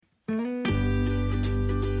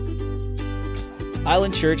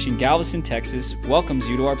Island Church in Galveston, Texas welcomes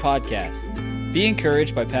you to our podcast. Be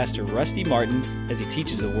encouraged by Pastor Rusty Martin as he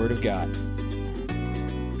teaches the Word of God.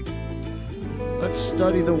 Let's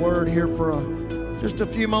study the Word here for just a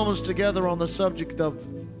few moments together on the subject of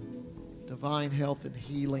divine health and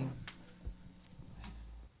healing.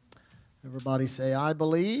 Everybody say, I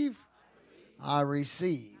believe, I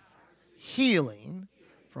receive healing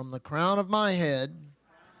from the crown of my head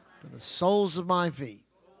to the soles of my feet.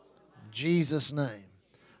 In Jesus' name.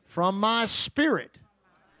 From my spirit,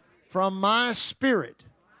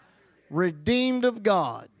 redeemed of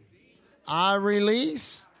God, I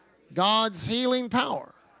release God's healing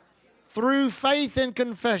power through faith and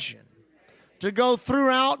confession to go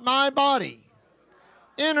throughout my body,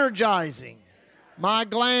 energizing my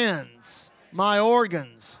glands, my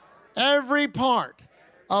organs, every part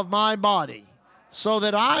of my body, so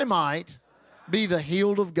that I might be the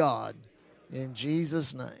healed of God in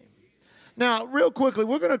Jesus' name. Now, real quickly,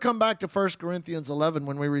 we're going to come back to 1 Corinthians 11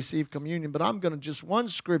 when we receive communion, but I'm going to just one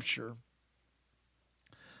scripture.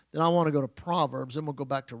 Then I want to go to Proverbs, and we'll go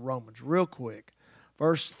back to Romans real quick.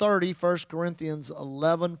 Verse 30, 1 Corinthians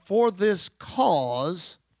 11, for this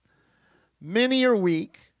cause many are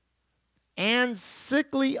weak and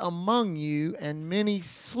sickly among you, and many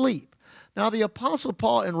sleep. Now, the Apostle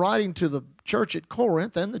Paul, in writing to the church at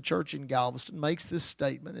Corinth and the church in Galveston, makes this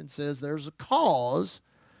statement and says there's a cause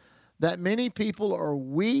that many people are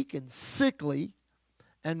weak and sickly,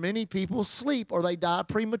 and many people sleep or they die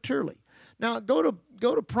prematurely. Now, go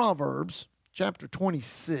to Proverbs chapter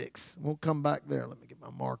 26. We'll come back there. Let me get my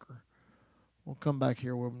marker. We'll come back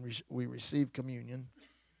here when we receive communion.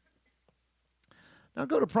 Now,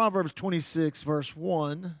 go to Proverbs 26, verse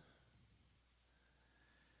 1.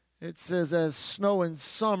 It says, as snow in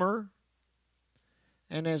summer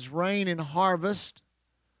and as rain in harvest,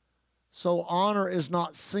 so honor is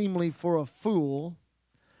not seemly for a fool.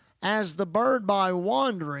 As the bird by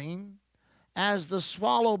wandering, as the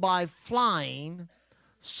swallow by flying,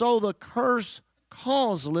 so the curse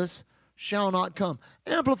causeless shall not come.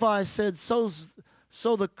 Amplify said, so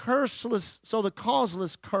the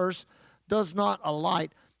causeless curse does not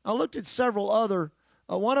alight. I looked at several other.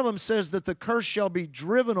 One of them says that the curse shall be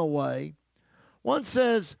driven away. One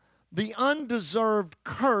says the undeserved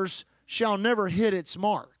curse shall never hit its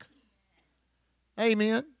mark.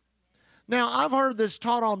 Amen. Now, I've heard this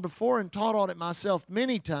taught on before and taught on it myself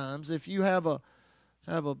many times. If you have a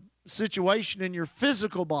situation in your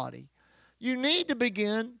physical body, you need to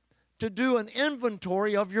begin to do an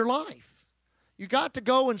inventory of your life. You got to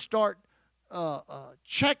go and start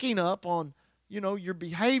checking up on, your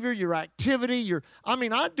behavior, your activity.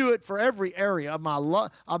 I do it for every area of my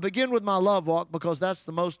life. I begin with my love walk because that's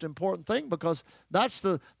the most important thing, because that's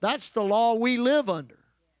the law we live under.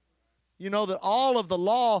 You know that all of the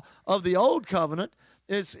law of the old covenant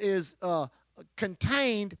is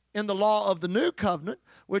contained in the law of the new covenant,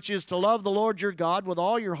 which is to love the Lord your God with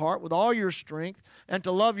all your heart, with all your strength, and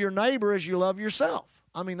to love your neighbor as you love yourself.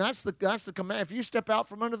 That's the command. If you step out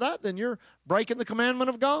from under that, then you're breaking the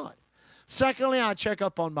commandment of God. Secondly, I check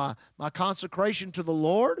up on my consecration to the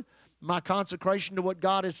Lord, my consecration to what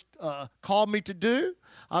God has called me to do.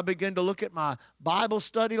 I begin to look at my Bible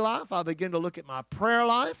study life. I begin to look at my prayer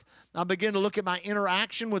life. I begin to look at my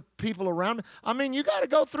interaction with people around me. You got to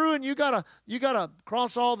go through and you got to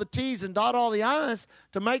cross all the T's and dot all the I's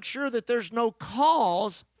to make sure that there's no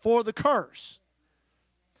cause for the curse.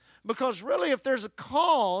 Because really, if there's a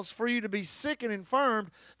cause for you to be sick and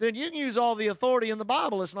infirmed, then you can use all the authority in the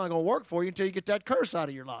Bible. It's not going to work for you until you get that curse out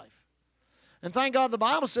of your life. And thank God the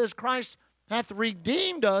Bible says Christ hath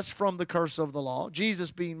redeemed us from the curse of the law,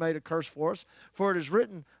 Jesus being made a curse for us. For it is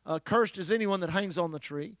written, cursed is anyone that hangs on the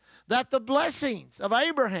tree, that the blessings of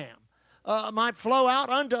Abraham might flow out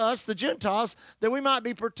unto us, the Gentiles, that we might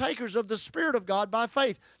be partakers of the Spirit of God by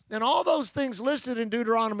faith. And all those things listed in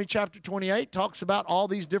Deuteronomy chapter 28 talks about all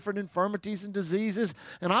these different infirmities and diseases.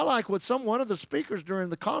 And I like what one of the speakers during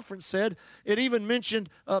the conference said. It even mentioned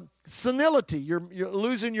senility. You're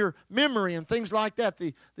losing your memory and things like that.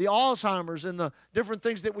 The Alzheimer's and the different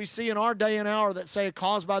things that we see in our day and hour that say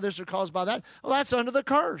caused by this or caused by that. Well, that's under the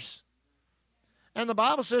curse. And the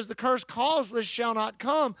Bible says the curse causeless shall not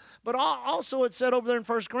come. But also it said over there in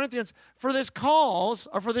 1 Corinthians, for this cause,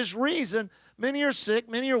 or for this reason, many are sick,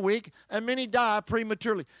 many are weak, and many die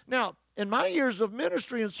prematurely. Now, in my years of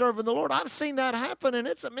ministry and serving the Lord, I've seen that happen, and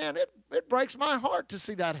it breaks my heart to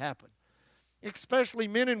see that happen. Especially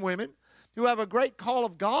men and women who have a great call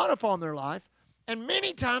of God upon their life, And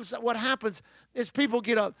many times what happens is people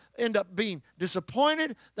end up being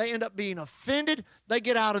disappointed. They end up being offended. They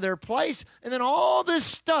get out of their place. And then all this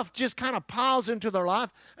stuff just kind of piles into their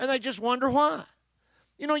life, and they just wonder why.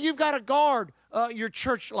 You know, you've got to guard your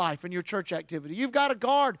church life and your church activity. You've got to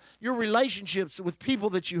guard your relationships with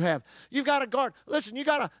people that you have. You've got to guard. Listen,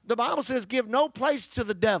 the Bible says give no place to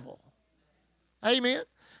the devil. Amen.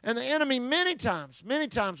 And the enemy many times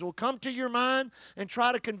will come to your mind and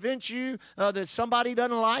try to convince you that somebody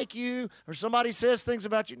doesn't like you or somebody says things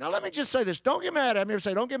about you. Now, let me just say this. Don't get mad at me.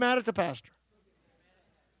 Don't get mad at the pastor.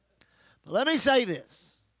 But let me say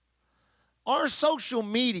this. Our social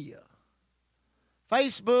media,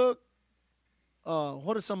 Facebook,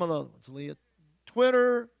 what are some of the other ones, Leah?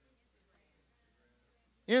 Twitter,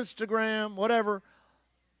 Instagram, whatever,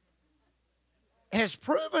 has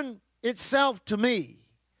proven itself to me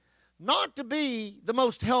not to be the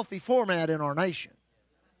most healthy format in our nation.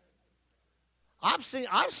 I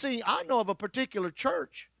know of a particular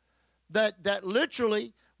church that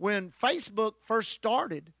literally, when Facebook first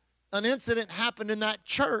started, an incident happened in that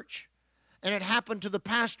church, and it happened to the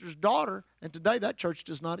pastor's daughter, and today that church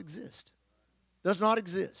does not exist. Does not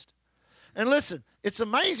exist. And listen, it's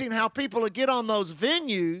amazing how people will get on those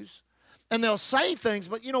venues and they'll say things,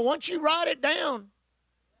 but you know, once you write it down,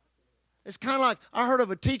 it's kind of like, I heard of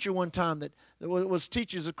a teacher one time that was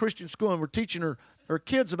teaching a Christian school and were teaching her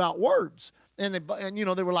kids about words. And you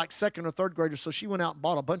know, they were like second or third graders, so she went out and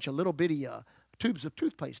bought a bunch of little bitty tubes of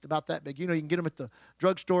toothpaste about that big. You know, you can get them at the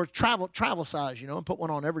drugstore, travel size, you know, and put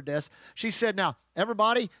one on every desk. She said, now,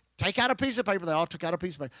 everybody, take out a piece of paper. They all took out a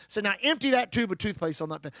piece of paper. Said, now, empty that tube of toothpaste on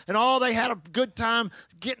that. And they had a good time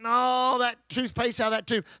getting all that toothpaste out of that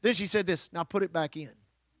tube. Then she said this, now put it back in.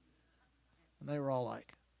 And they were all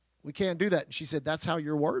like, we can't do that. And she said, that's how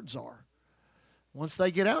your words are. Once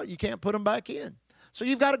they get out, you can't put them back in. So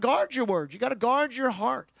you've got to guard your words. You've got to guard your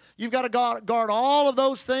heart. You've got to guard all of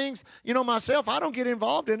those things. You know, myself, I don't get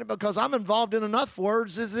involved in it because I'm involved in enough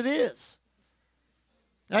words as it is.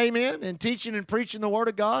 Amen. And teaching and preaching the Word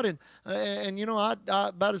of God. And you know, I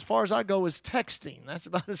about as far as I go is texting. That's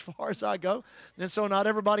about as far as I go. And so not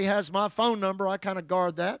everybody has my phone number. I kind of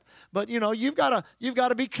guard that. But, you know, you've got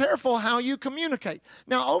to be careful how you communicate.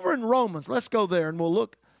 Now, over in Romans, let's go there and we'll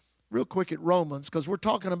look real quick at Romans because we're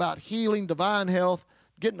talking about healing, divine health,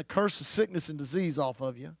 getting the curse of sickness and disease off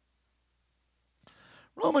of you.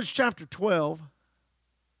 Romans chapter 12.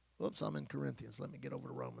 Whoops, I'm in Corinthians. Let me get over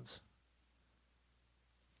to Romans.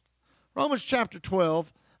 Romans chapter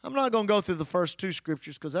 12. I'm not going to go through the first two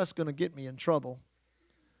scriptures because that's going to get me in trouble.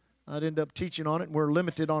 I'd end up teaching on it, and we're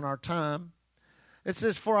limited on our time. It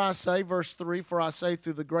says, for I say, verse 3, for I say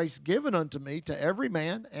through the grace given unto me to every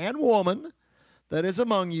man and woman that is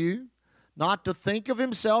among you, not to think of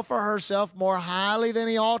himself or herself more highly than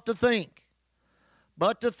he ought to think,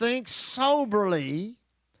 but to think soberly,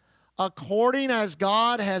 according as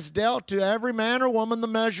God has dealt to every man or woman the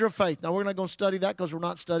measure of faith. Now, we're not going to study that because we're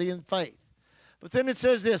not studying faith. But then it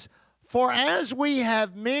says this, for as we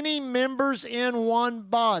have many members in one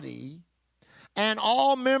body, and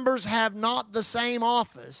all members have not the same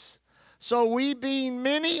office, so we being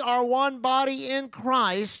many are one body in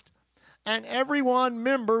Christ, and every one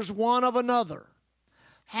members one of another.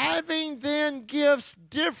 Having then gifts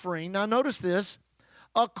differing, now notice this,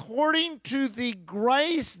 according to the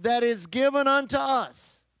grace that is given unto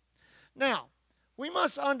us. Now, we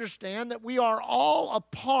must understand that we are all a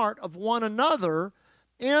part of one another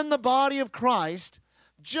in the body of Christ,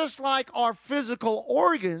 just like our physical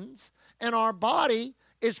organs and our body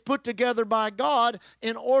is put together by God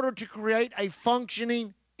in order to create a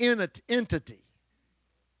functioning entity.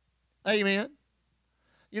 Amen?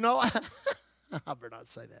 You know, I better not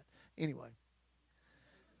say that. Anyway.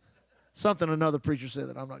 Something another preacher said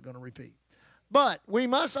that I'm not going to repeat. But we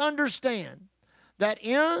must understand that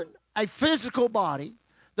in a physical body,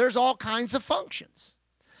 there's all kinds of functions.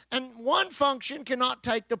 And one function cannot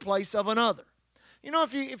take the place of another. You know,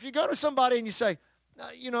 if you go to somebody and you say,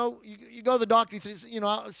 you go to the doctor,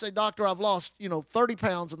 I say, doctor, I've lost, 30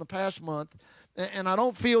 pounds in the past month, and I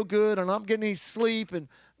don't feel good, and I'm getting any sleep, and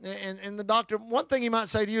the doctor, one thing he might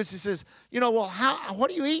say to you is he says, well,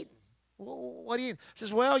 what are you eating? What do you eat? He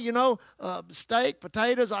says, well, steak,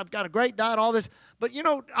 potatoes, I've got a great diet, all this. But,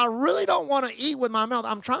 I really don't want to eat with my mouth.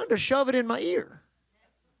 I'm trying to shove it in my ear.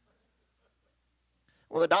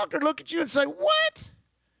 Well, the doctor would look at you and say, what?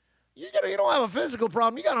 You don't have a physical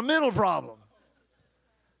problem. You got a mental problem.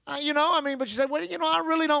 But you say, well, I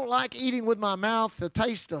really don't like eating with my mouth, the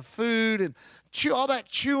taste of food and all that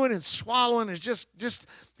chewing and swallowing is just.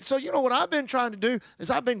 So what I've been trying to do is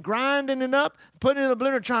I've been grinding it up, putting it in the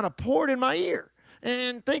blender, trying to pour it in my ear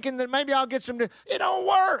and thinking that maybe I'll get some. It don't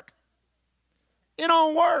work. It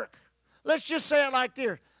don't work. Let's just say it like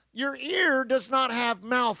this. Your ear does not have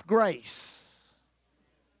mouth grace.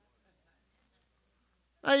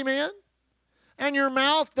 Amen? And your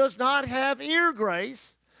mouth does not have ear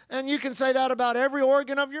grace. And you can say that about every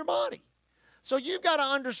organ of your body. So you've got to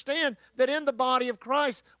understand that in the body of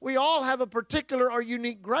Christ, we all have a particular or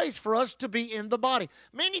unique grace for us to be in the body.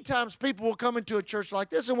 Many times people will come into a church like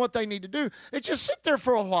this, and what they need to do is just sit there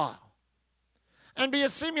for a while and be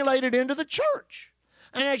assimilated into the church.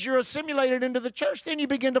 And as you're assimilated into the church, then you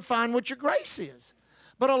begin to find what your grace is.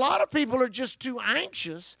 But a lot of people are just too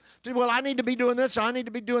anxious to, well, I need to be doing this, or I need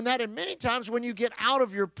to be doing that. And many times when you get out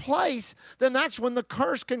of your place, then that's when the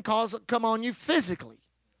curse can come on you physically.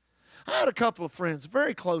 I had a couple of friends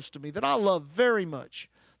very close to me that I love very much,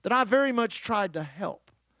 that I very much tried to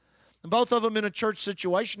help. And both of them in a church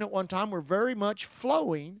situation at one time were very much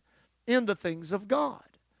flowing in the things of God,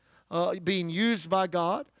 being used by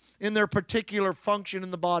God in their particular function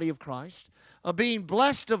in the body of Christ, being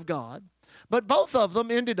blessed of God. But both of them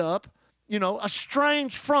ended up,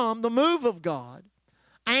 estranged from the move of God,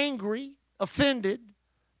 angry, offended,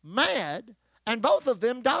 mad, and both of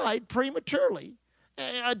them died prematurely.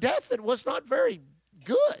 A death that was not very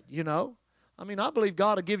good, I mean, I believe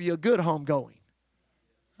God will give you a good home going.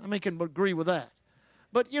 I mean, can agree with that.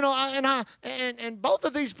 But, and both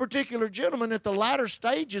of these particular gentlemen at the latter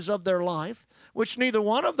stages of their life, which neither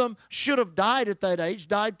one of them should have died at that age,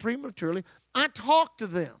 died prematurely, I talked to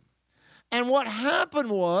them. And what happened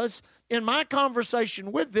was, in my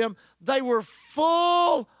conversation with them, they were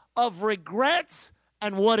full of regrets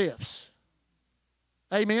and what-ifs.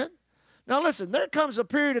 Amen? Now listen, there comes a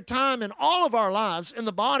period of time in all of our lives in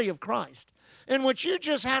the body of Christ in which you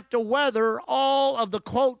just have to weather all of the,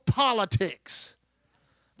 quote, politics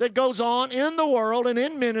that goes on in the world and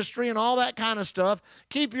in ministry and all that kind of stuff.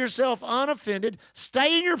 Keep yourself unoffended.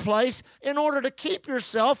 Stay in your place in order to keep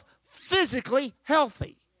yourself physically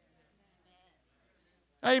healthy.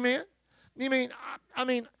 Amen? I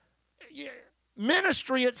mean,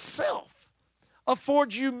 ministry itself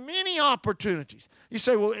affords you many opportunities. You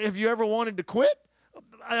say, well, have you ever wanted to quit?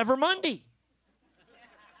 Every Monday,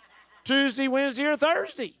 Tuesday, Wednesday, or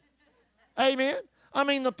Thursday. Amen? I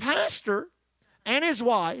mean, the pastor and his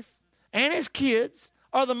wife and his kids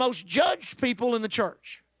are the most judged people in the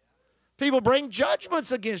church. People bring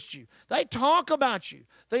judgments against you. They talk about you.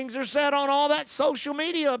 Things are said on all that social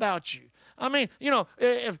media about you. I mean,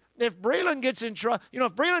 if Breland gets in trouble,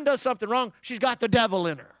 if Breland does something wrong, she's got the devil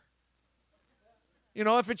in her.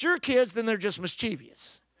 If it's your kids, then they're just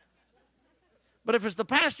mischievous. But if it's the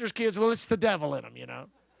pastor's kids, well, it's the devil in them,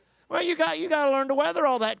 Well, you got to learn to weather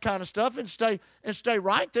all that kind of stuff and stay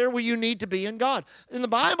right there where you need to be in God. And the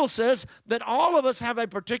Bible says that all of us have a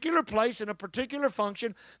particular place and a particular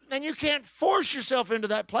function, and you can't force yourself into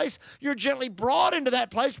that place. You're gently brought into that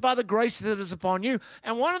place by the grace that is upon you.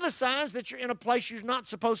 And one of the signs that you're in a place you're not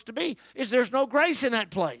supposed to be is there's no grace in that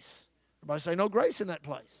place. Everybody say no grace in that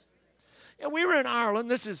place. And we were in Ireland.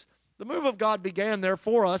 The move of God began there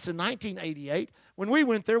for us in 1988. When we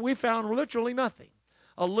went there, we found literally nothing.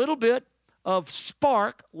 A little bit of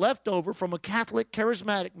spark left over from a Catholic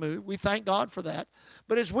charismatic move. We thank God for that.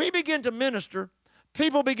 But as we begin to minister,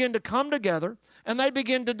 people begin to come together and they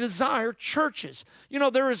begin to desire churches.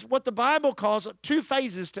 There is what the Bible calls two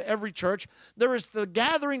phases to every church. There is the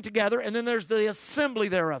gathering together and then there's the assembly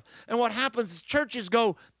thereof. And what happens is churches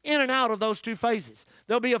go in and out of those two phases.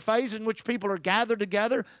 There'll be a phase in which people are gathered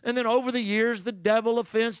together, and then over the years, the devil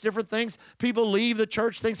offends different things. People leave the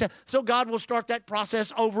church, things that, so God will start that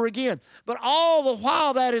process over again. But all the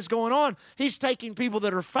while that is going on, he's taking people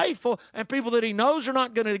that are faithful and people that he knows are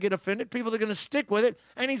not going to get offended, people that are going to stick with it,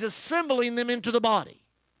 and he's assembling them into the body.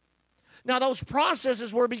 Now, those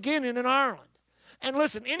processes were beginning in Ireland. And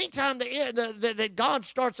listen, anytime that God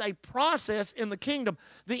starts a process in the kingdom,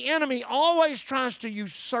 the enemy always tries to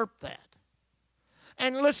usurp that.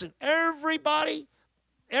 And listen, everybody,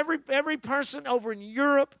 every person over in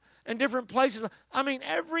Europe and different places,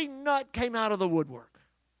 every nut came out of the woodwork.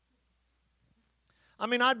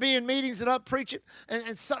 I'd be in meetings and up preaching,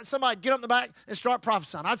 and somebody would get up in the back and start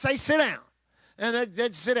prophesying. I'd say, sit down. And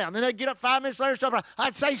they'd sit down. Then they'd get up 5 minutes later and start prophesying.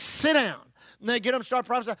 I'd say, sit down. And they get them, start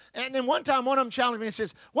prophesying. And then one time, one of them challenged me and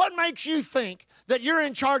says, what makes you think that you're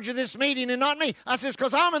in charge of this meeting and not me? I says,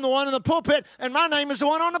 because I'm the one in the pulpit and my name is the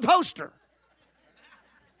one on the poster.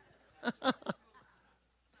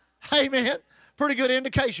 Amen. Pretty good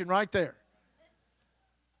indication right there.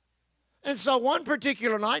 And so one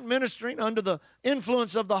particular night, ministering under the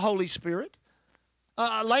influence of the Holy Spirit,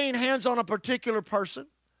 laying hands on a particular person,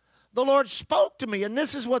 the Lord spoke to me, and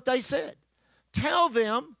this is what they said. Tell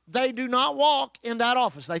them they do not walk in that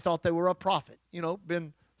office. They thought they were a prophet.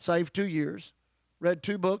 Been saved 2 years, read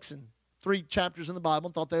 2 books and 3 chapters in the Bible,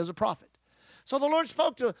 and thought they was a prophet. So the Lord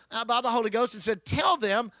spoke to by the Holy Ghost and said, tell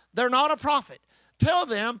them they're not a prophet. tell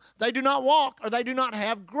them they do not walk or they do not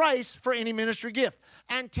have grace for any ministry gift.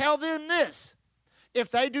 And tell them this, if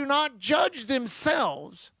they do not judge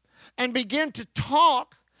themselves and begin to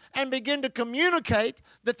talk and begin to communicate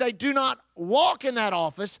that they do not walk in that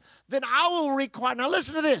office, then I will require, now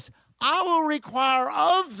listen to this, I will require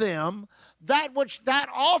of them that which that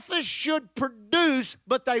office should produce,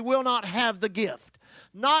 but they will not have the gift.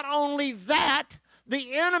 Not only that,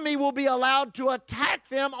 the enemy will be allowed to attack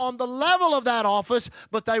them on the level of that office,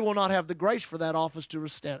 but they will not have the grace for that office to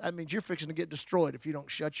withstand. That means you're fixing to get destroyed if you don't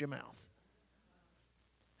shut your mouth.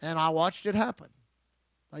 And I watched it happen.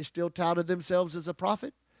 They still touted themselves as a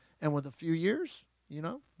prophet, and with a few years,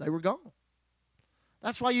 they were gone.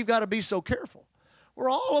 That's why you've got to be so careful. We're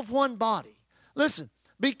all of one body. Listen,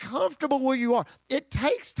 be comfortable where you are. It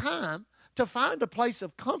takes time to find a place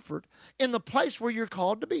of comfort in the place where you're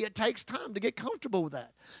called to be. It takes time to get comfortable with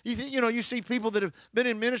that. You see people that have been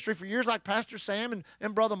in ministry for years like Pastor Sam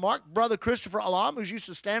and Brother Mark, Brother Christopher Alam, who's used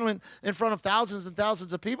to stand in front of thousands and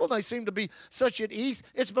thousands of people. They seem to be such at ease.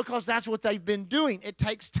 It's because that's what they've been doing. It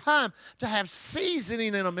takes time to have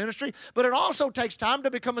seasoning in a ministry, but it also takes time to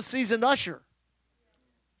become a seasoned usher.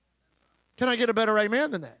 Can I get a better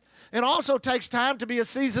amen than that? It also takes time to be a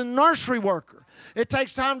seasoned nursery worker. It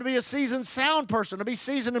takes time to be a seasoned sound person, to be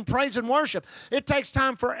seasoned in praise and worship. It takes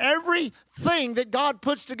time for everything that God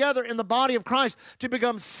puts together in the body of Christ to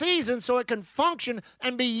become seasoned so it can function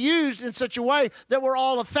and be used in such a way that we're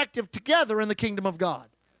all effective together in the kingdom of God.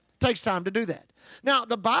 It takes time to do that. Now,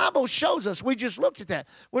 the Bible shows us, we just looked at that,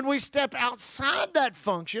 when we step outside that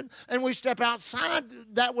function and we step outside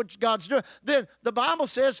that which God's doing, then the Bible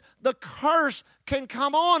says the curse can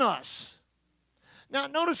come on us. Now,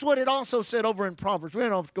 notice what it also said over in Proverbs. We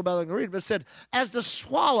don't have to go back and read it, but it said, as the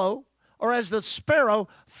swallow or as the sparrow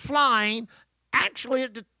flying, actually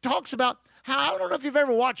it talks about how, I don't know if you've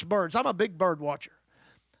ever watched birds. I'm a big bird watcher.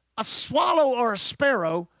 A swallow or a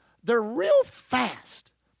sparrow, they're real fast.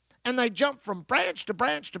 And they jump from branch to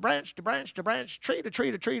branch to branch to branch to branch, tree to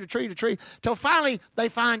tree to tree to tree to tree, till finally they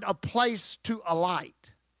find a place to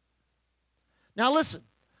alight. Now listen,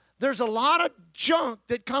 there's a lot of junk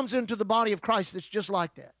that comes into the body of Christ that's just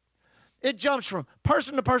like that. It jumps from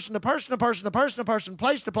person to person to person to person to person to person,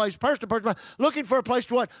 place to place, person to person, looking for a place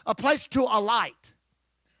to what? A place to alight.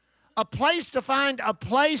 A place to find a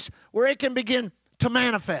place where it can begin to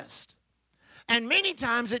manifest. And many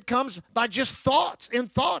times it comes by just thoughts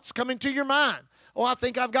coming to your mind. Oh, I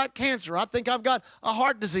think I've got cancer. I think I've got a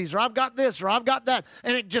heart disease, or I've got this, or I've got that.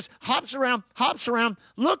 And it just hops around,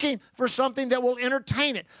 looking for something that will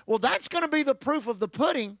entertain it. Well, that's going to be the proof of the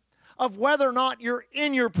pudding of whether or not you're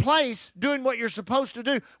in your place doing what you're supposed to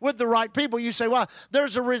do with the right people. You say, well,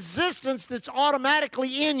 there's a resistance that's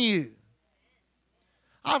automatically in you.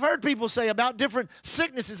 I've heard people say about different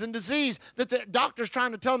sicknesses and disease that the doctor's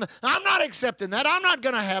trying to tell them, I'm not accepting that. I'm not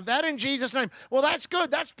going to have that in Jesus' name. Well, that's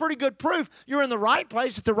good. That's pretty good proof. You're in the right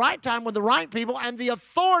place at the right time with the right people, and the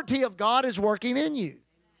authority of God is working in you.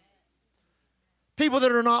 People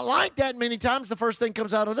that are not like that, many times the first thing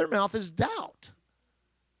comes out of their mouth is doubt.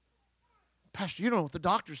 Pastor, you don't know what the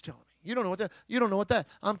doctor's telling me. You don't know what that. You don't know what that.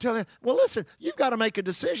 I'm telling you. Well, listen, you've got to make a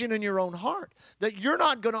decision in your own heart that you're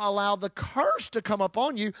not going to allow the curse to come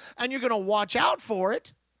upon you, and you're going to watch out for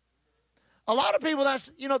it. A lot of people,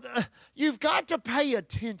 you've got to pay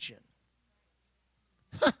attention.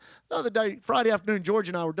 The other day, Friday afternoon, George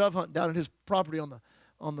and I were dove hunting down at his property on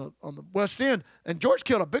the West End, and George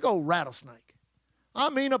killed a big old rattlesnake. I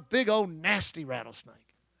mean, a big old nasty rattlesnake.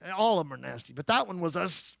 All of them are nasty, but that one was a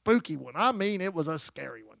spooky one. I mean, it was a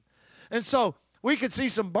scary one. And so we could see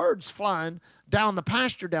some birds flying down the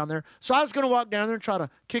pasture down there. So I was going to walk down there and try to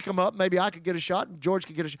kick them up. Maybe I could get a shot and George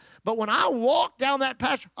could get a shot. But when I walked down that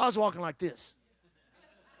pasture, I was walking like this.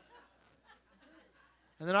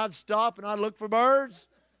 And then I'd stop and I'd look for birds.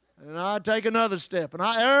 And I'd take another step. And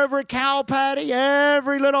every cow patty,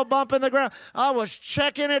 every little bump in the ground, I was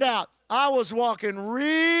checking it out. I was walking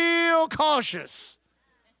real cautious.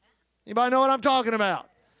 Anybody know what I'm talking about?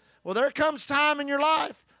 Well, there comes time in your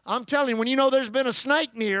life. I'm telling you, when you know there's been a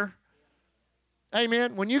snake near,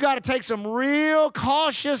 amen, when you got to take some real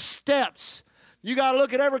cautious steps. You got to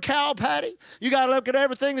look at every cow patty. You got to look at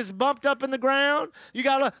everything that's bumped up in the ground. You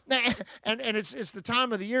got to look, and it's the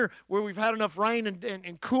time of the year where we've had enough rain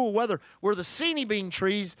and cool weather where the senny bean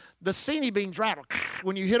trees, the senny beans rattle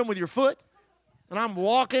when you hit them with your foot. And I'm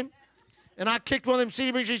walking, and I kicked one of them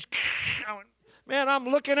senny bean trees. I went, man, I'm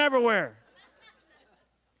looking everywhere.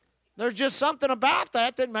 There's just something about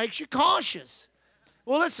that makes you cautious.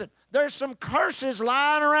 Well, listen, there's some curses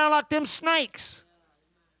lying around like them snakes.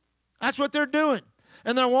 That's what they're doing.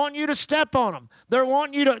 And they're wanting you to step on them. The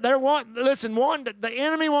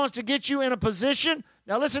enemy wants to get you in a position,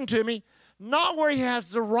 now listen to me, not where he has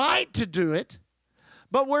the right to do it,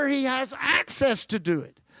 but where he has access to do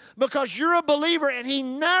it. Because you're a believer and he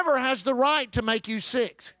never has the right to make you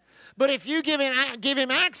sick. But if you give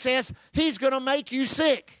him access, he's going to make you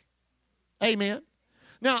sick. Amen.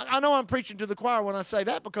 Now, I know I'm preaching to the choir when I say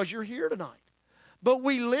that because you're here tonight. But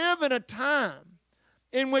we live in a time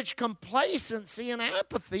in which complacency and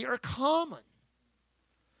apathy are common.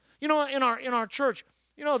 You know, in our church,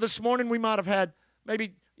 you know, this morning we might have had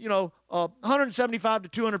maybe, 175 to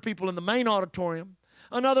 200 people in the main auditorium.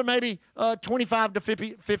 Another maybe 25 to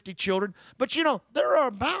 50 children. But, there are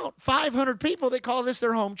about 500 people that call this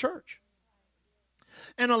their home church.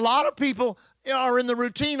 And a lot of people are in the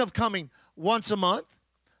routine of coming once a month,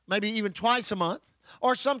 maybe even twice a month,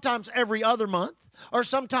 or sometimes every other month, or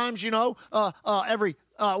sometimes, every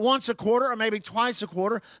once a quarter or maybe twice a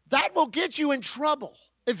quarter. That will get you in trouble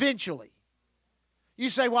eventually. You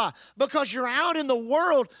say, why? Because you're out in the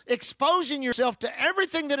world exposing yourself to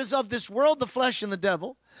everything that is of this world, the flesh and the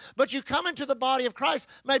devil. But you come into the body of Christ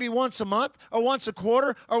maybe once a month or once a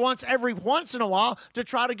quarter or once in a while to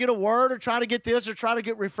try to get a word or try to get this or try to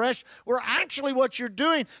get refreshed, where actually what you're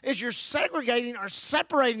doing is you're segregating or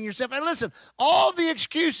separating yourself. And listen, all the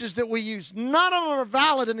excuses that we use, none of them are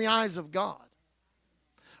valid in the eyes of God.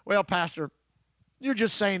 Well, Pastor, you're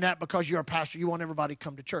just saying that because you're a pastor. You want everybody to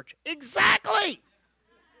come to church. Exactly.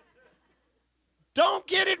 Don't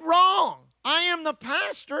get it wrong. I am the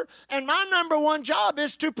pastor, and my number one job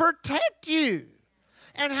is to protect you.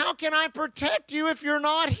 And how can I protect you if you're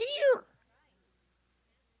not here?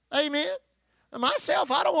 Amen. And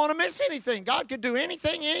myself, I don't want to miss anything. God could do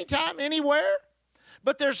anything, anytime, anywhere.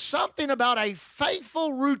 But there's something about a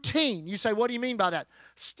faithful routine. You say, what do you mean by that?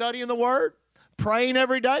 Studying the Word, praying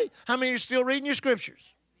every day. How many are still reading your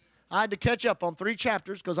scriptures? I had to catch up on 3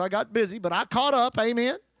 chapters because I got busy, but I caught up.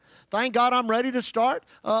 Amen. Thank God I'm ready to start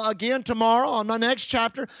again tomorrow on my next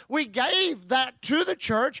chapter. We gave that to the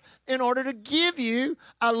church in order to give you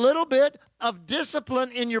a little bit of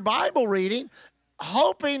discipline in your Bible reading,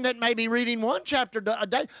 hoping that maybe reading 1 chapter a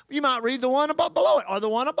day, you might read the one below it or the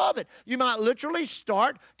one above it. You might literally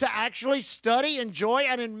start to actually study, enjoy,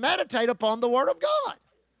 and meditate upon the Word of God.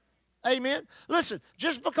 Amen. Listen,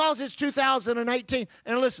 just because it's 2018,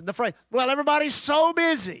 and listen, the phrase, well, everybody's so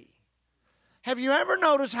busy. Have you ever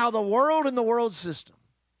noticed how the world and the world system,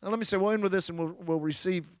 now let me say, we'll end with this and we'll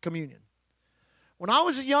receive communion. When I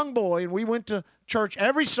was a young boy and we went to church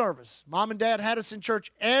every service, Mom and Dad had us in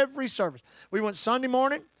church every service. We went Sunday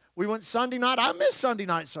morning, we went Sunday night. I miss Sunday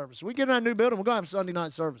night service. We get in our new building, we're going to have Sunday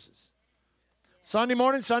night services. Sunday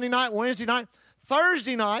morning, Sunday night, Wednesday night.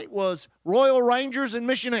 Thursday night was Royal Rangers and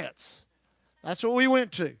Missionettes. That's what we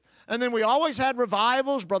went to. And then we always had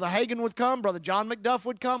revivals. Brother Hagin would come. Brother John McDuff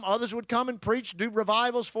would come. Others would come and preach, do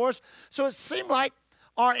revivals for us. So it seemed like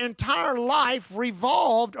our entire life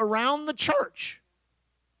revolved around the church.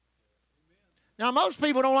 Now, most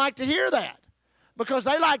people don't like to hear that because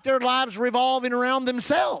they like their lives revolving around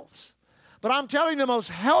themselves. But I'm telling you, the most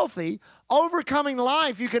healthy, overcoming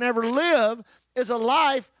life you can ever live is a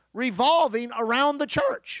life revolving around the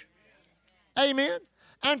church. Amen.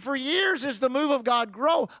 And for years, as the move of God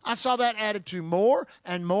grow, I saw that added to more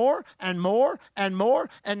and more and more and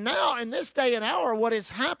more. And now, in this day and hour, what has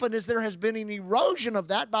happened is there has been an erosion of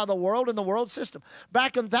that by the world and the world system.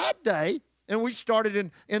 Back in that day, and we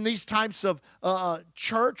started in these types of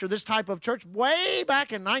church or this type of church way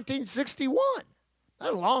back in 1961.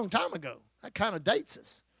 That's a long time ago. That kind of dates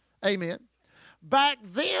us. Amen. Back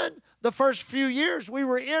then, the first few years we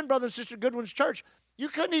were in Brother and Sister Goodwin's church, you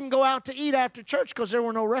couldn't even go out to eat after church because there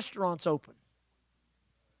were no restaurants open.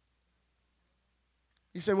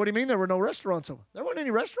 You say, what do you mean there were no restaurants open? There weren't any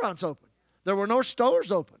restaurants open. There were no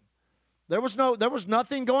stores open. There was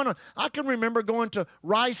nothing going on. I can remember going to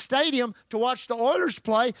Rice Stadium to watch the Oilers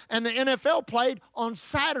play, and the NFL played on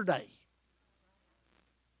Saturday,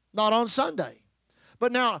 not on Sunday.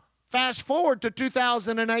 But now, fast forward to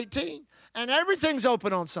 2018, and everything's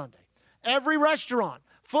open on Sunday. Every restaurant.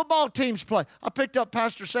 Football teams play. I picked up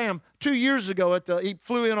Pastor Sam 2 years ago he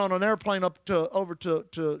flew in on an airplane over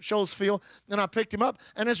to Shoals Field, and I picked him up.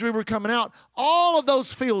 And as we were coming out, all of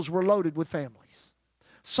those fields were loaded with families.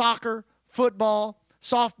 Soccer, football,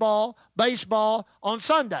 softball, baseball on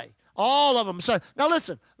Sunday. All of them. So now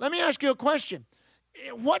listen, let me ask you a question.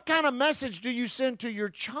 what kind of message do you send to your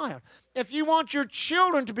child? If you want your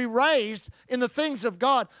children to be raised in the things of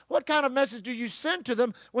God, what kind of message do you send to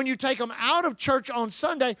them when you take them out of church on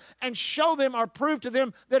Sunday and show them or prove to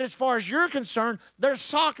them that as far as you're concerned, their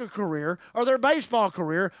soccer career or their baseball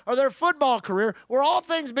career or their football career, where all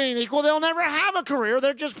things being equal, they'll never have a career.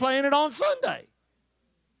 They're just playing it on Sunday.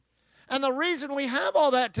 And the reason we have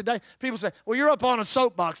all that today, people say, well, you're up on a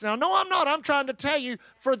soapbox now. No, I'm not. I'm trying to tell you,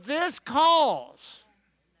 for this cause,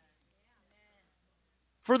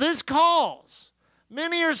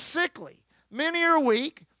 many are sickly, many are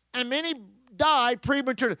weak, and many die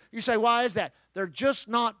prematurely. You say, why is that? They're just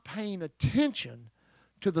not paying attention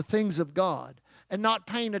to the things of God. And not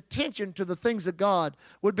paying attention to the things of God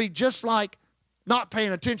would be just like not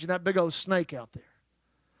paying attention to that big old snake out there.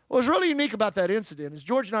 What was really unique about that incident is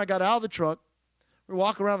George and I got out of the truck. We were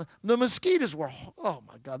walking around. The mosquitoes were, oh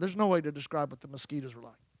my God, there's no way to describe what the mosquitoes were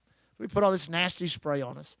like. We put all this nasty spray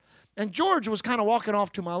on us. And George was kind of walking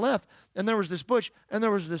off to my left, and there was this bush, and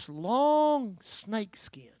there was this long snake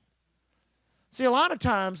skin. See, a lot of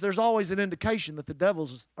times there's always an indication that the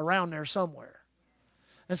devil's around there somewhere.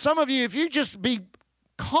 And some of you, if you just be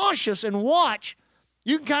cautious and watch,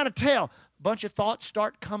 you can kind of tell. A bunch of thoughts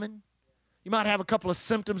start coming. You might have a couple of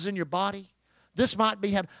symptoms in your body. That might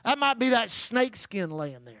be that snake skin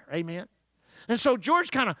laying there. Amen. And so George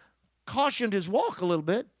kind of cautioned his walk a little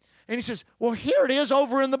bit. And he says, well, here it is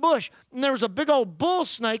over in the bush. And there was a big old bull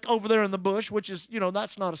snake over there in the bush, which is,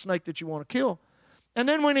 that's not a snake that you want to kill. And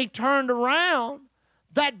then when he turned around,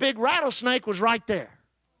 that big rattlesnake was right there.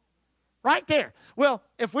 Right there. Well,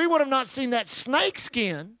 if we would have not seen that snake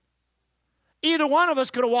skin, either one of us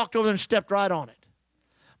could have walked over there and stepped right on it.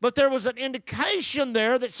 But there was an indication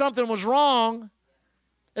there that something was wrong,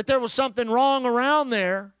 that there was something wrong around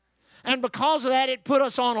there. And because of that, it put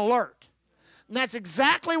us on alert. And that's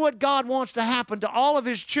exactly what God wants to happen to all of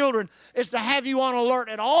His children, is to have you on alert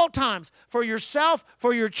at all times for yourself,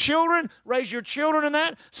 for your children. Raise your children in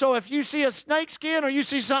that. So if you see a snake skin or you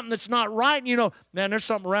see something that's not right, and you know, man, there's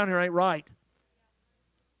something around here ain't right.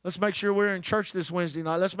 Let's make sure we're in church this Wednesday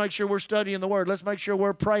night. Let's make sure we're studying the Word. Let's make sure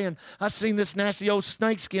we're praying. I've seen this nasty old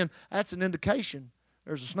snake skin. That's an indication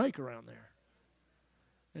there's a snake around there.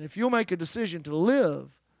 And if you'll make a decision to live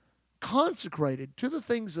consecrated to the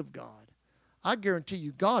things of God, I guarantee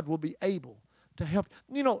you God will be able to help.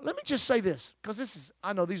 Let me just say this, because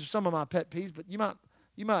I know these are some of my pet peeves, but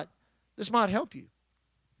this might help you.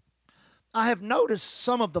 I have noticed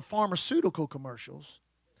some of the pharmaceutical commercials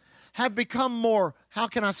have become more, how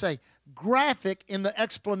can I say, graphic in the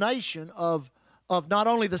explanation of not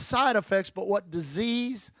only the side effects, but what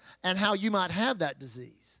disease and how you might have that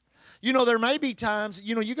disease. There may be times,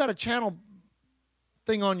 you got a channel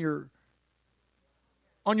thing on your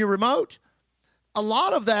remote. A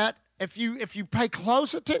lot of that, if you pay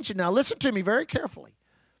close attention, now listen to me very carefully,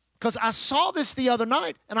 because I saw this the other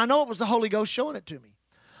night, and I know it was the Holy Ghost showing it to me.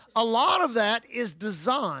 A lot of that is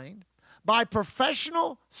designed by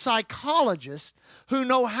professional psychologists who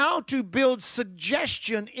know how to build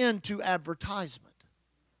suggestion into advertisement.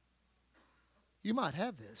 You might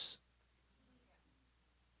have this.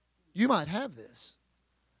 You might have this.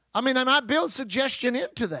 They might build suggestion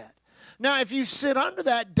into that. Now, if you sit under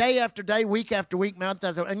that day after day, week after week, month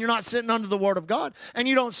after, and you're not sitting under the Word of God, and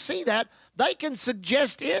you don't see that, they can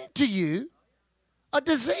suggest into you a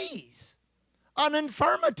disease, an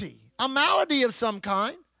infirmity, a malady of some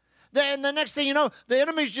kind. Then the next thing you know, the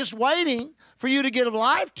enemy's just waiting for you to give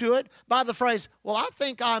life to it by the phrase, well, I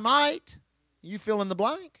think I might. You fill in the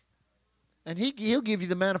blank. And he'll give you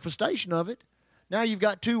the manifestation of it. Now you've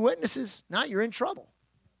got two witnesses. Now you're in trouble.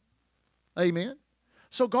 Amen.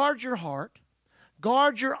 So guard your heart.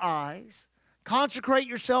 Guard your eyes. Consecrate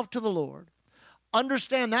yourself to the Lord.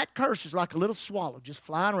 Understand that curse is like a little swallow just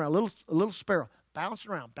flying around, a little sparrow,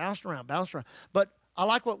 bouncing around, bouncing around, bouncing around. But I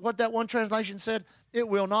like what that one translation said. It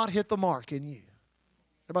will not hit the mark in you.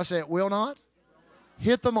 Everybody say, it will not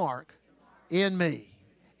hit the mark in me.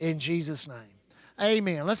 In Jesus' name.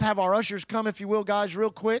 Amen. Let's have our ushers come, if you will, guys,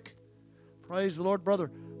 real quick. Praise the Lord.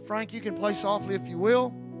 Brother Frank, you can play softly if you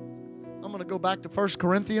will. I'm going to go back to 1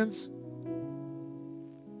 Corinthians.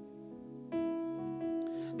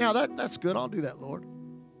 Now, that's good. I'll do that, Lord.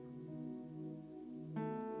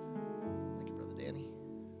 Thank you, Brother Danny.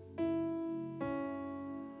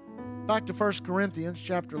 Back to 1 Corinthians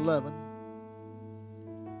chapter 11.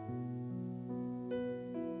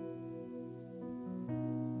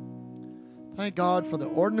 Thank God for the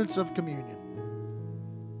ordinance of communion.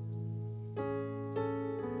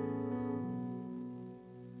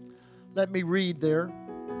 Let me read there,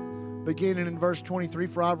 beginning in verse 23.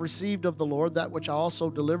 For I have received of the Lord that which I also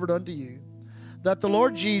delivered unto you, that the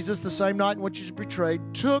Lord Jesus, the same night in which he was betrayed,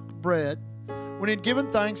 took bread. When he had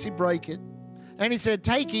given thanks, he brake it. And he said,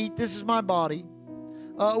 take, eat, this is my body,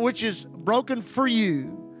 which is broken for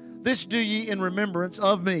you. This do ye in remembrance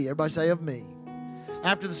of me. Everybody say, of me.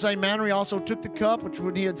 After the same manner, he also took the cup, which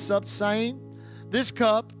when he had supped, saying, this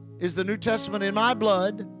cup is the New Testament in my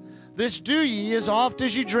blood. This do ye as oft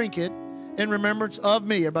as ye drink it in remembrance of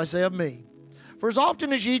me. Everybody say, of me. For as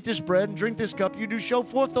often as ye eat this bread and drink this cup, you do show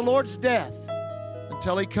forth the Lord's death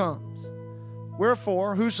until he comes.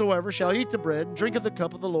 Wherefore, whosoever shall eat the bread and drink of the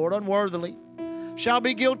cup of the Lord unworthily shall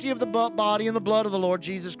be guilty of the body and the blood of the Lord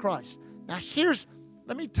Jesus Christ. Now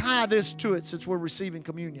let me tie this to it since we're receiving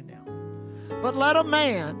communion now. But let a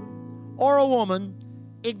man or a woman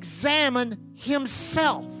examine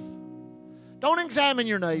himself. Don't examine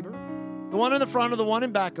your neighbor, the one in the front or the one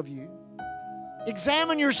in back of you.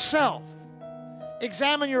 Examine yourself.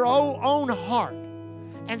 Examine your own heart.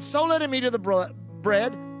 And so let him eat of the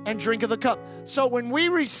bread and drink of the cup. So when we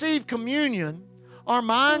receive communion, our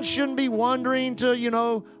minds shouldn't be wandering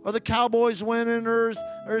to, are the Cowboys winning, or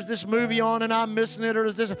is this movie on and I'm missing it, or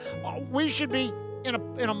is this? We should be in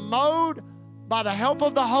a mode, by the help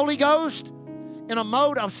of the Holy Ghost, in a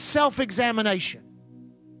mode of self-examination.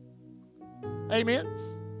 Amen?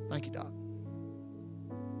 Thank you, Doc.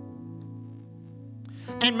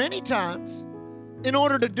 And many times, in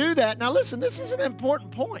order to do that, now listen, this is an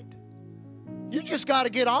important point. You just got to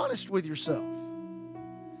get honest with yourself.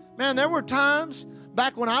 Man, there were times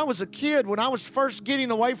back when I was a kid, when I was first getting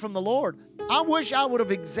away from the Lord, I wish I would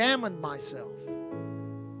have examined myself.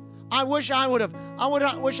 I wish I would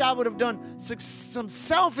have done some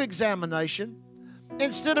self-examination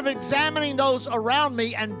instead of examining those around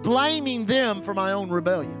me and blaming them for my own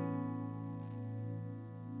rebellion.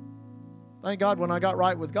 Thank God when I got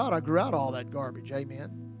right with God, I grew out all that garbage.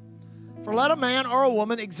 Amen. For let a man or a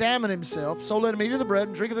woman examine himself, so let him eat of the bread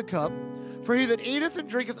and drink of the cup. For he that eateth and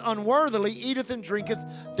drinketh unworthily eateth and drinketh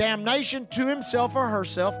damnation to himself or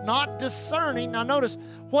herself, not discerning. Now notice,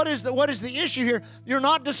 what is the issue here? You're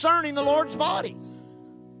not discerning the Lord's body.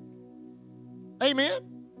 Amen?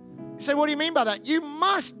 You say, what do you mean by that? You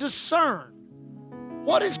must discern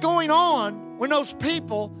what is going on when those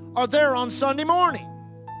people are there on Sunday morning.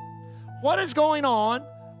 What is going on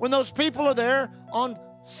when those people are there on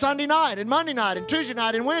Sunday night and Monday night and Tuesday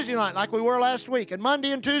night and Wednesday night like we were last week, and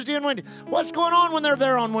Monday and Tuesday and Wednesday? What's going on when they're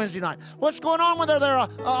there on Wednesday night? What's going on when they're there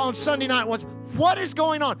on Sunday night? What is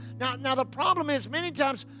going on? Now the problem is many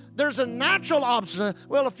times there's a natural obstacle.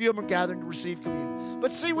 Well, a few of them are gathering to receive communion.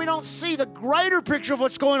 But see, we don't see the greater picture of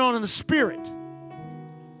what's going on in the Spirit.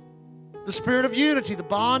 The spirit of unity, the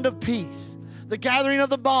bond of peace, the gathering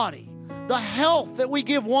of the body, the health that we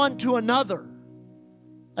give one to another.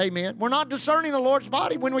 Amen. We're not discerning the Lord's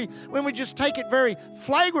body when we just take it very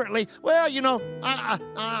flagrantly. Well,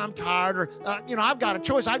 I'm tired, or I've got a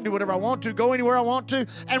choice. I can do whatever I want to, go anywhere I want to,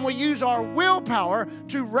 and we use our willpower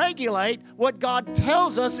to regulate what God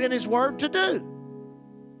tells us in His Word to do.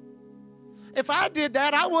 If I did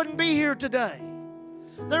that, I wouldn't be here today.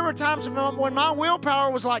 There were times when my willpower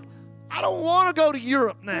was like, I don't want to go to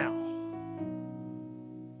Europe now.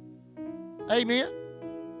 Amen.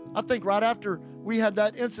 I think right after we had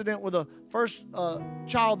that incident with the first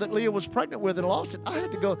child that Leah was pregnant with and lost it, I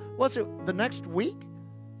had to go, the next week?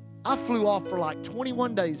 I flew off for like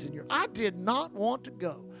 21 days in Europe. I did not want to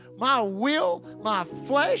go. My will, my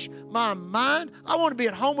flesh, my mind, I want to be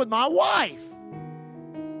at home with my wife.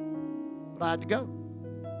 But I had to go.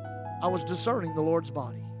 I was discerning the Lord's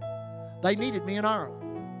body. They needed me in Ireland.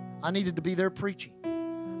 I needed to be there preaching.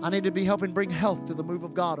 I needed to be helping bring health to the move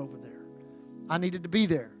of God over there. I needed to be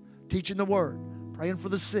there teaching the Word, praying for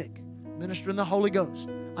the sick, ministering the Holy Ghost.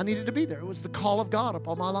 I needed to be there. It was the call of God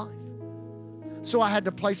upon my life. So I had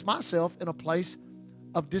to place myself in a place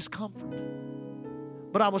of discomfort.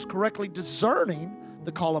 But I was correctly discerning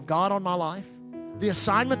the call of God on my life, the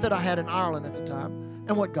assignment that I had in Ireland at the time,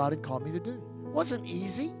 and what God had called me to do. It wasn't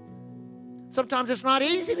easy. Sometimes it's not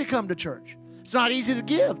easy to come to church. It's not easy to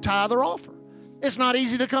give, tithe, or offer. It's not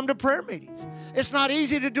easy to come to prayer meetings. It's not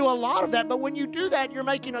easy to do a lot of that, but when you do that, you're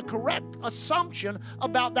making a correct assumption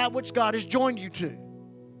about that which God has joined you to.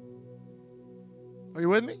 Are you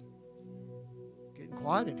with me? Getting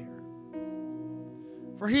quiet in here.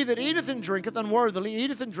 For he that eateth and drinketh unworthily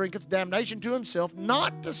eateth and drinketh damnation to himself,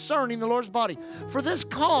 not discerning the Lord's body. For this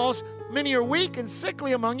cause many are weak and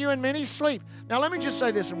sickly among you, and many sleep. Now let me just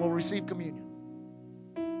say this, and we'll receive communion.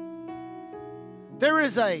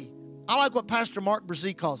 I like what Pastor Mark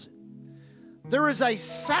Brzee calls it. There is a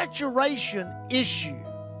saturation issue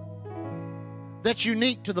that's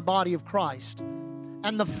unique to the body of Christ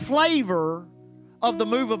and the flavor of the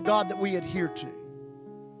move of God that we adhere to.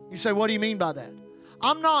 You say, what do you mean by that?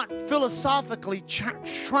 I'm not philosophically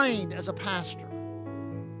trained as a pastor.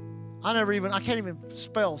 I can't even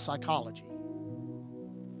spell psychology.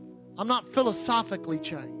 I'm not philosophically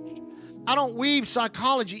changed. I don't weave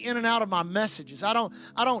psychology in and out of my messages. I don't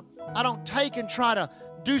take and try to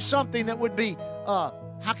do something that would be,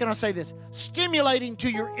 how can I say this? Stimulating to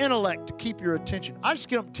your intellect to keep your attention. I just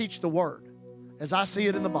get up and teach the Word as I see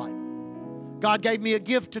it in the Bible. God gave me a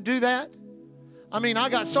gift to do that. I mean, I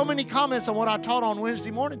got so many comments on what I taught on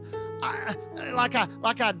Wednesday morning. I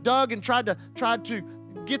dug and tried to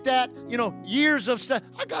get that, years of stuff.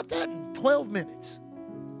 I got that in 12 minutes.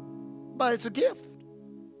 But it's a gift.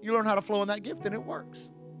 You learn how to flow in that gift and it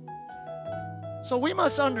works. So we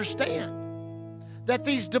must understand that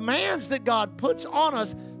these demands that God puts on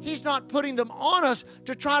us, He's not putting them on us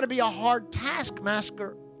to try to be a hard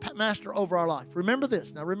taskmaster over our life. Remember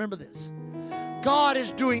this. Now remember this. God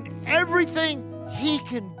is doing everything He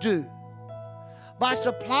can do by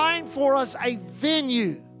supplying for us a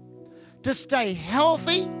venue to stay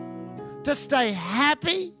healthy, to stay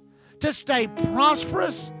happy, to stay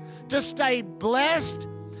prosperous, to stay blessed,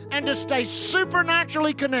 and to stay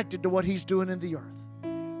supernaturally connected to what He's doing in the earth.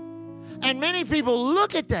 And many people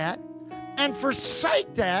look at that and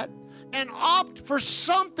forsake that and opt for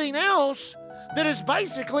something else that is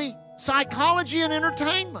basically psychology and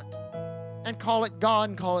entertainment and call it God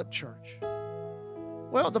and call it church.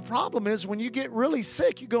 Well, the problem is when you get really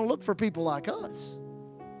sick, you're going to look for people like us.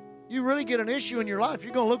 You really get an issue in your life,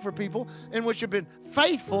 you're going to look for people in which have been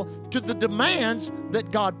faithful to the demands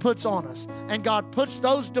that God puts on us. And God puts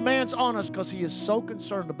those demands on us because He is so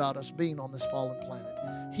concerned about us being on this fallen planet.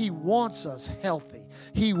 He wants us healthy.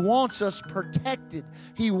 He wants us protected.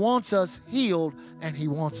 He wants us healed. And He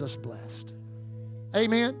wants us blessed.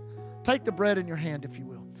 Amen? Take the bread in your hand, if you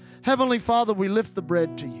will. Heavenly Father, we lift the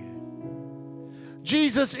bread to You.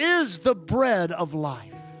 Jesus is the bread of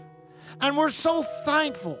life. And we're so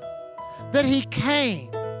thankful that He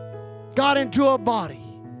came, got into a body,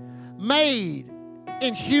 made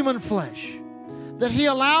in human flesh, that He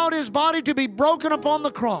allowed His body to be broken upon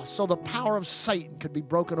the cross so the power of Satan could be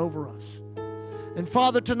broken over us. And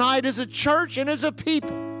Father, tonight as a church and as a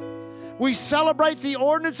people, we celebrate the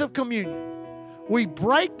ordinance of communion. We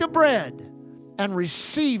break the bread and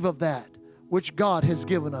receive of that which God has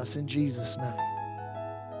given us in Jesus' name.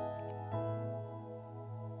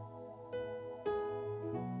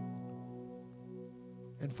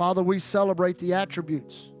 And Father, we celebrate the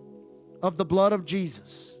attributes of the blood of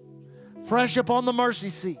Jesus, fresh upon the mercy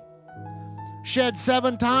seat, shed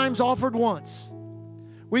 7 times, offered once.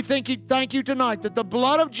 We thank you tonight that the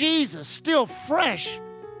blood of Jesus, still fresh,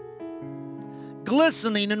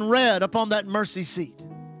 glistening and red upon that mercy seat,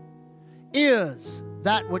 is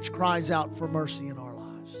that which cries out for mercy in our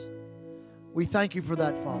lives. We thank You for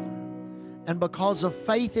that, Father. And because of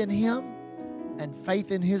faith in Him and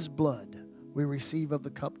faith in His blood, we receive of the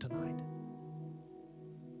cup tonight.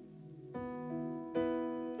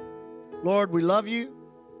 Lord, we love You.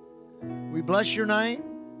 We bless Your name.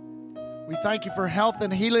 We thank You for health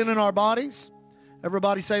and healing in our bodies.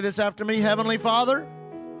 Everybody say this after me. Heavenly Father,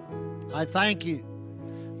 I thank You.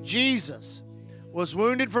 Jesus was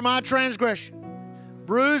wounded for my transgression,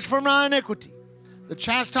 bruised for my iniquity. The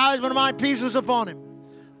chastisement of my peace was upon Him.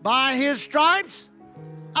 By His stripes,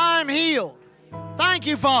 I'm healed. Thank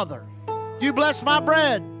You, Father. You bless my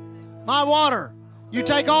bread, my water. You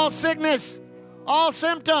take all sickness, all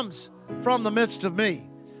symptoms from the midst of me.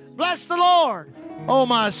 Bless the Lord, O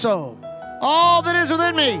my soul. All that is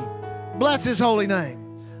within me, bless His holy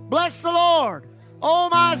name. Bless the Lord, O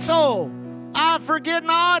my soul. I forget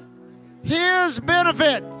not His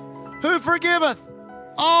benefit, who forgiveth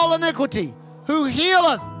all iniquity, who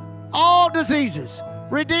healeth all diseases,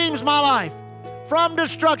 redeems my life from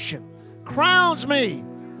destruction, crowns me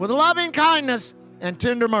with loving kindness and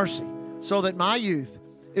tender mercy, so that my youth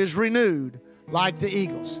is renewed like the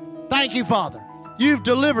eagles. Thank You, Father. You've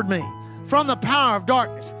delivered me from the power of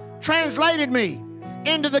darkness, translated me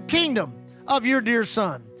into the kingdom of Your dear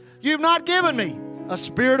Son. You've not given me a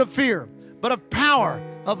spirit of fear, but of power,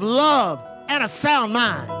 of love, and a sound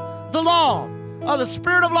mind. The law of the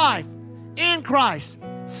Spirit of life in Christ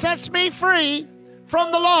sets me free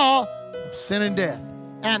from the law of sin and death.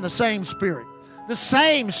 And the same Spirit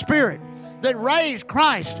that raised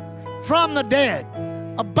Christ from the dead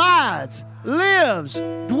abides, lives,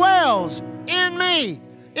 dwells in me.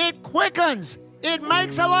 It quickens, it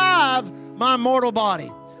makes alive my mortal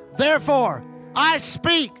body. Therefore, I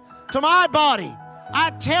speak to my body.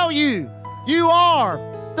 I tell you, you are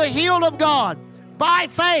the healed of God. By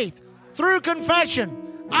faith, through confession,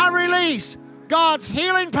 I release God's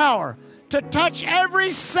healing power to touch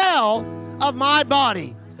every cell of my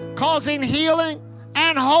body, causing healing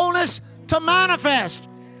and wholeness to manifest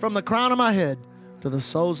from the crown of my head to the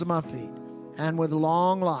soles of my feet. And with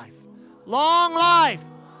long life,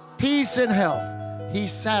 peace and health, He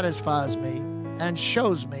satisfies me and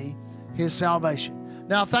shows me His salvation.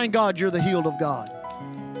 Now, thank God you're the healed of God.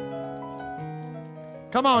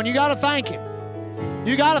 Come on, you got to thank Him.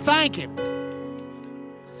 You got to thank Him.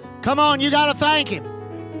 Come on, you got to thank Him.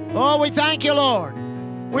 Oh, we thank you, Lord.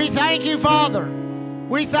 We thank you, Father.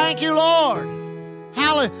 We thank you, Lord.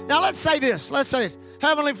 Hallelujah. Now, let's say this.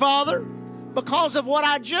 Heavenly Father, because of what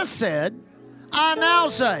I just said, I now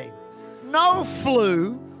say, no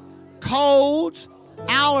flu, colds,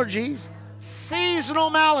 allergies, seasonal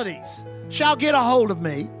maladies shall get a hold of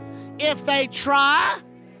me. If they try,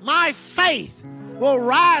 my faith will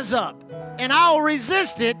rise up and I will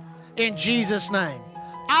resist it in Jesus' name.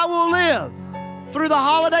 I will live through the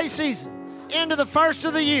holiday season into the first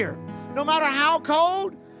of the year. No matter how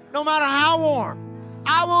cold, no matter how warm,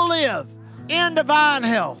 I will live in divine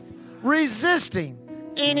health, resisting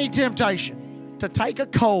any temptation to take a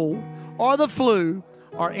cold or the flu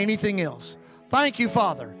or anything else. Thank you,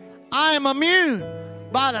 Father. I am immune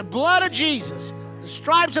by the blood of Jesus, the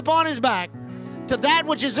stripes upon His back, to that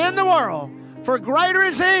which is in the world. For greater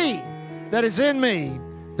is He that is in me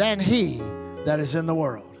than he that is in the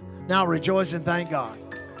world. Now rejoice and thank God.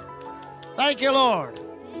 Thank you, Lord.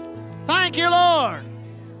 Thank you, Lord.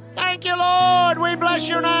 Thank you, Lord. We bless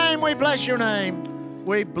your name. We bless your name.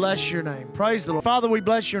 We bless your name. Praise the Lord. Father, we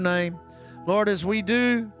bless your name. Lord, as we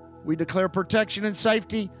do, we declare protection and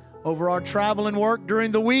safety over our travel and work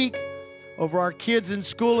during the week, over our kids in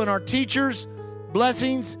school and our teachers,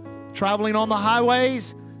 blessings, traveling on the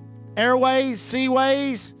highways, airways,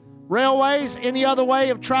 seaways, railways, any other way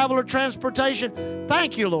of travel or transportation.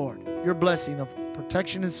 Thank you, Lord. Your blessing of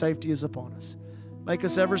protection and safety is upon us. Make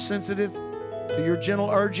us ever sensitive to your gentle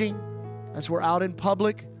urging as we're out in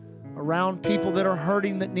public, around people that are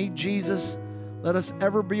hurting, that need Jesus. Let us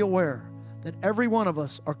ever be aware that every one of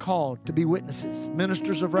us are called to be witnesses,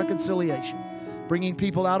 ministers of reconciliation, bringing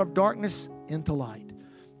people out of darkness into light.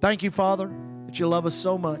 Thank you, Father, that you love us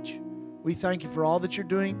so much. We thank you for all that you're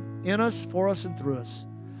doing in us, for us, and through us.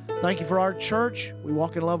 Thank you for our church. We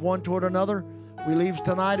walk in love one toward another. We leave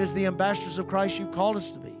tonight as the ambassadors of Christ you've called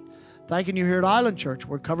us to be. Thanking you here at Island Church.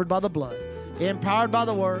 We're covered by the blood, empowered by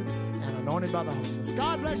the word, and anointed by the Holy Ghost.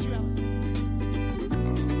 God bless you, Alice.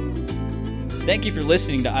 Thank you for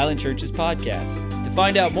listening to Island Church's podcast. To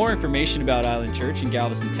find out more information about Island Church in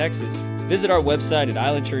Galveston, Texas, visit our website at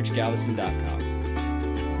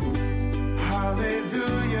islandchurchgalveston.com.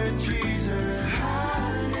 Hallelujah, Jesus.